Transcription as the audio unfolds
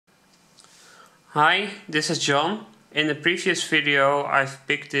Hi, this is John. In the previous video I've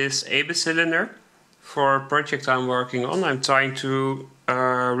picked this Abus cylinder for a project I'm working on. I'm trying to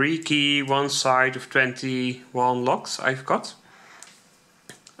rekey one side of 21 locks I've got.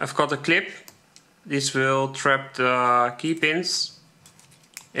 I've got a clip. This will trap the key pins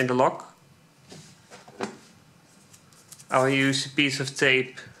in the lock. I'll use a piece of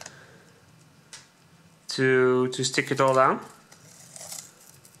tape to stick it all down.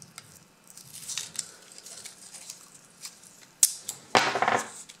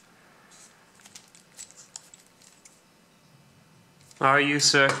 I'll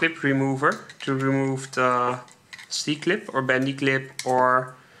use a clip remover to remove the C-clip or bendy clip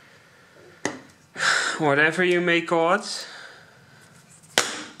or whatever you may call it.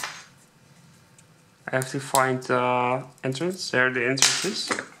 I have to find the entrance. There are the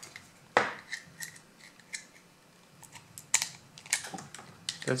entrances.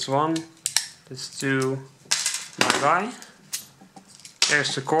 That's one. That's two. Bye-bye.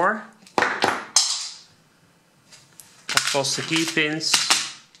 There's the core. Toss the key pins,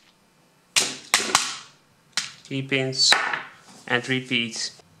 and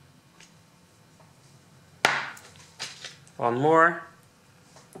repeat. One more.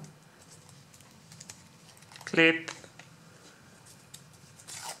 Clip.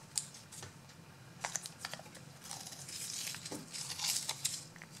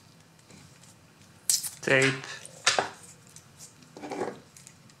 Tape.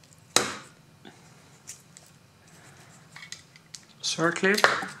 Circlip.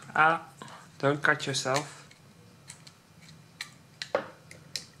 Don't cut yourself.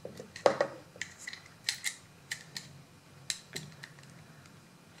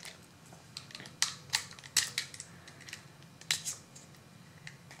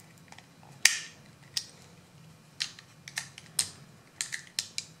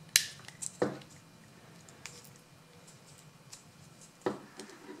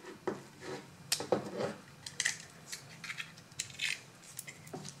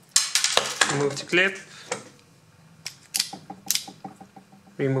 Remove the clip,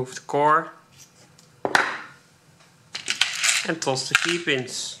 remove the core, and toss the key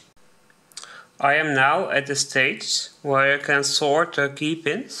pins. I am now at the stage where I can sort the key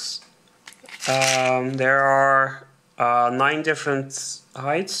pins. There are 9 different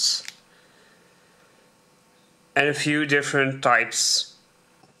heights and a few different types.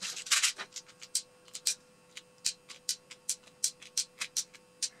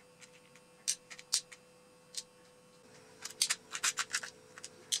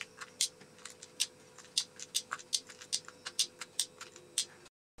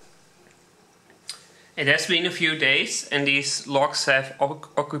 It has been a few days and these locks have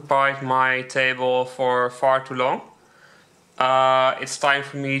occupied my table for far too long. It's time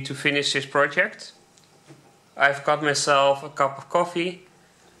for me to finish this project. I've got myself a cup of coffee.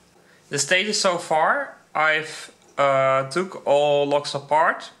 The status so far, I've took all locks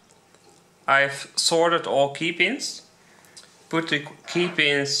apart. I've sorted all key pins, put the key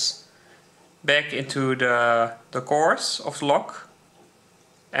pins back into the cores of the lock,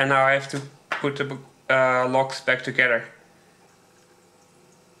 and now I have to put the locks back together.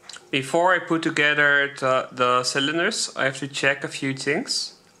 Before I put together the cylinders, I have to check a few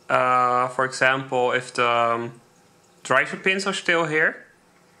things. For example, if the driver pins are still here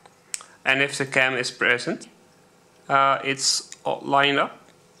and if the cam is present. It's lined up.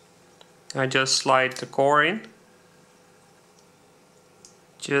 I just slide the core in.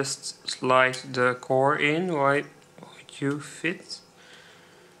 Just slide the core in while you fit.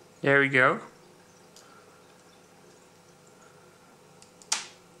 There we go.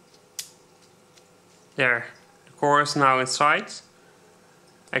 There, the core is now inside.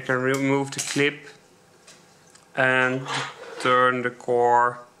 I can remove the clip and turn the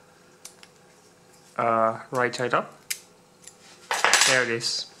core right side up. There it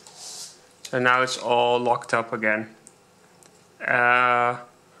is. So now it's all locked up again. I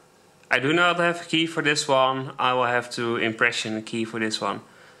do not have a key for this one. I will have to impression a key for this one.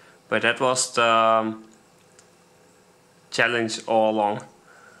 But that was the challenge all along.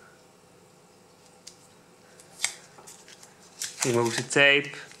 Remove the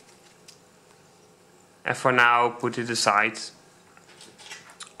tape, and for now put it aside.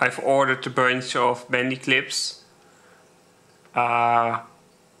 I've ordered a bunch of bendy clips, but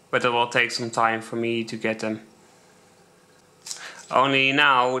it will take some time for me to get them. Only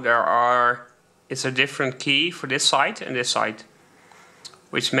now it's a different key for this side and this side,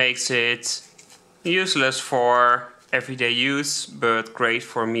 which makes it useless for everyday use, but great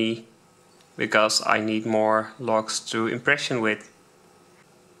for me because I need more locks to impression with.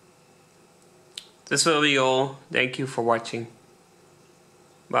 This will be all. Thank you for watching.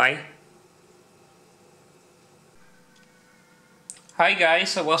 Bye. Hi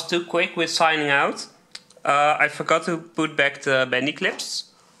guys, I was too quick with signing out. I forgot to put back the bendy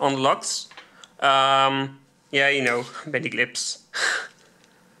clips on the locks. Yeah, you know, bendy clips.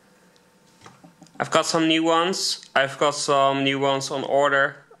 I've got some new ones. I've got some new ones on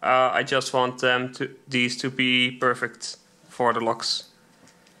order. I just want these to be perfect for the locks.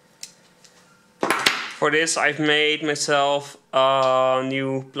 For this I've made myself a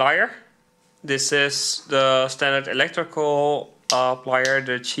new plier. This is the standard electrical plier,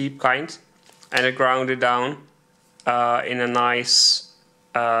 the cheap kind. And I ground it down in a nice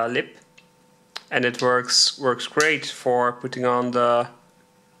lip. And it works great for putting on the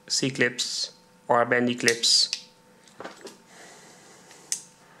C-clips or bendy clips.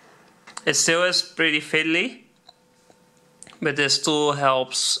 It still is pretty fiddly, but this tool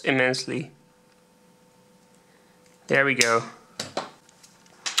helps immensely. There we go.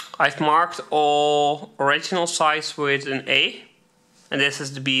 I've marked all original sides with an A, and this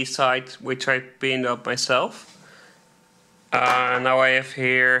is the B side which I pinned up myself. Now I have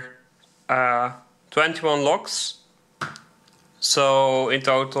here 21 locks, so in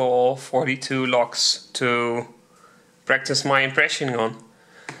total 42 locks to practice my impressioning on.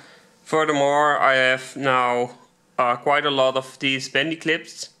 Furthermore, I have now quite a lot of these bendy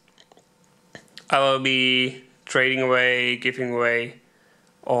clips. I will be trading away, giving away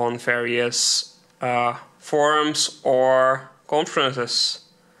on various forums or conferences.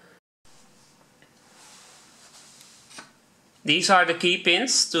 These are the key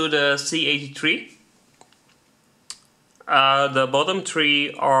pins to the C83. The bottom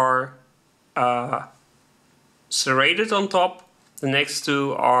three are serrated on top, the next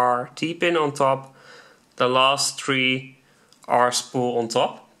two are T-pin on top, the last three are spool on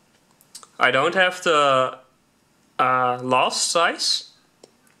top. I don't have the last size.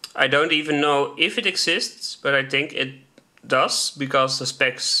 I don't even know if it exists, but I think it does because the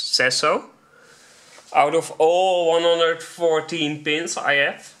specs says so. Out of all 114 pins I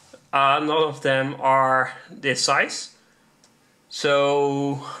have, none of them are this size.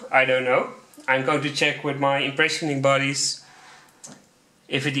 So I don't know. I'm going to check with my impressioning buddies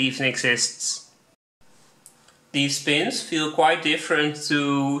if it even exists. These pins feel quite different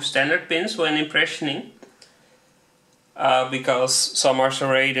to standard pins when impressioning. Because some are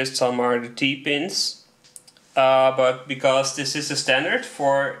serrated, some are the T-pins. But because this is a standard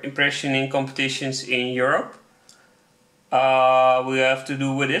for impressioning competitions in Europe, we have to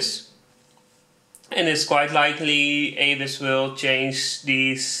do with this. And it's quite likely Abus will change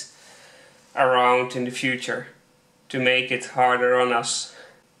these around in the future to make it harder on us.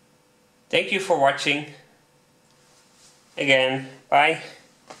 Thank you for watching. Again, bye.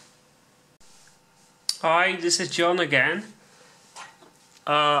 Hi, this is John again.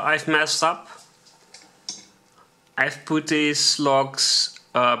 I've messed up. I've put these logs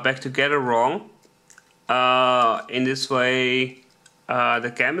back together wrong. In this way,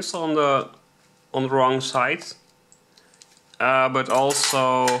 the cam is on the wrong side, but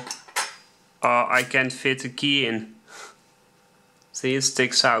also I can't fit the key in. See, it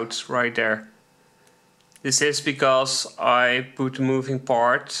sticks out right there. This is because I put the moving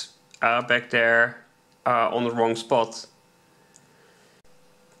part back there on the wrong spot.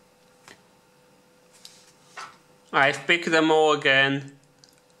 I've picked them all again,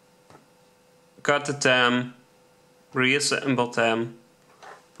 gutted them, reassembled them,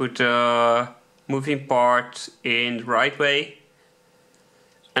 put the moving part in the right way,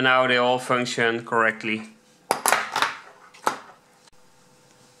 and now they all function correctly.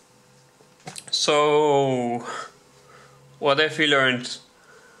 So, what have we learned?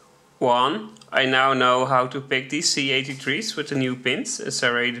 1. I now know how to pick these C83s with the new pins,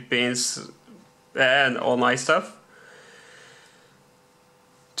 serrated pins and all nice stuff.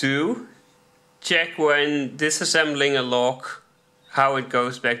 2. Check when disassembling a log how it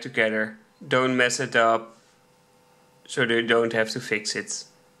goes back together. Don't mess it up so you don't have to fix it.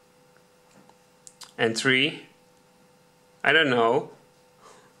 And 3. I don't know.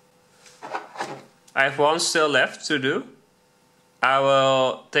 I have one still left to do. I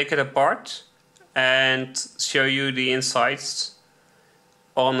will take it apart and show you the insides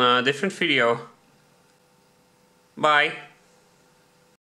on a different video. Bye.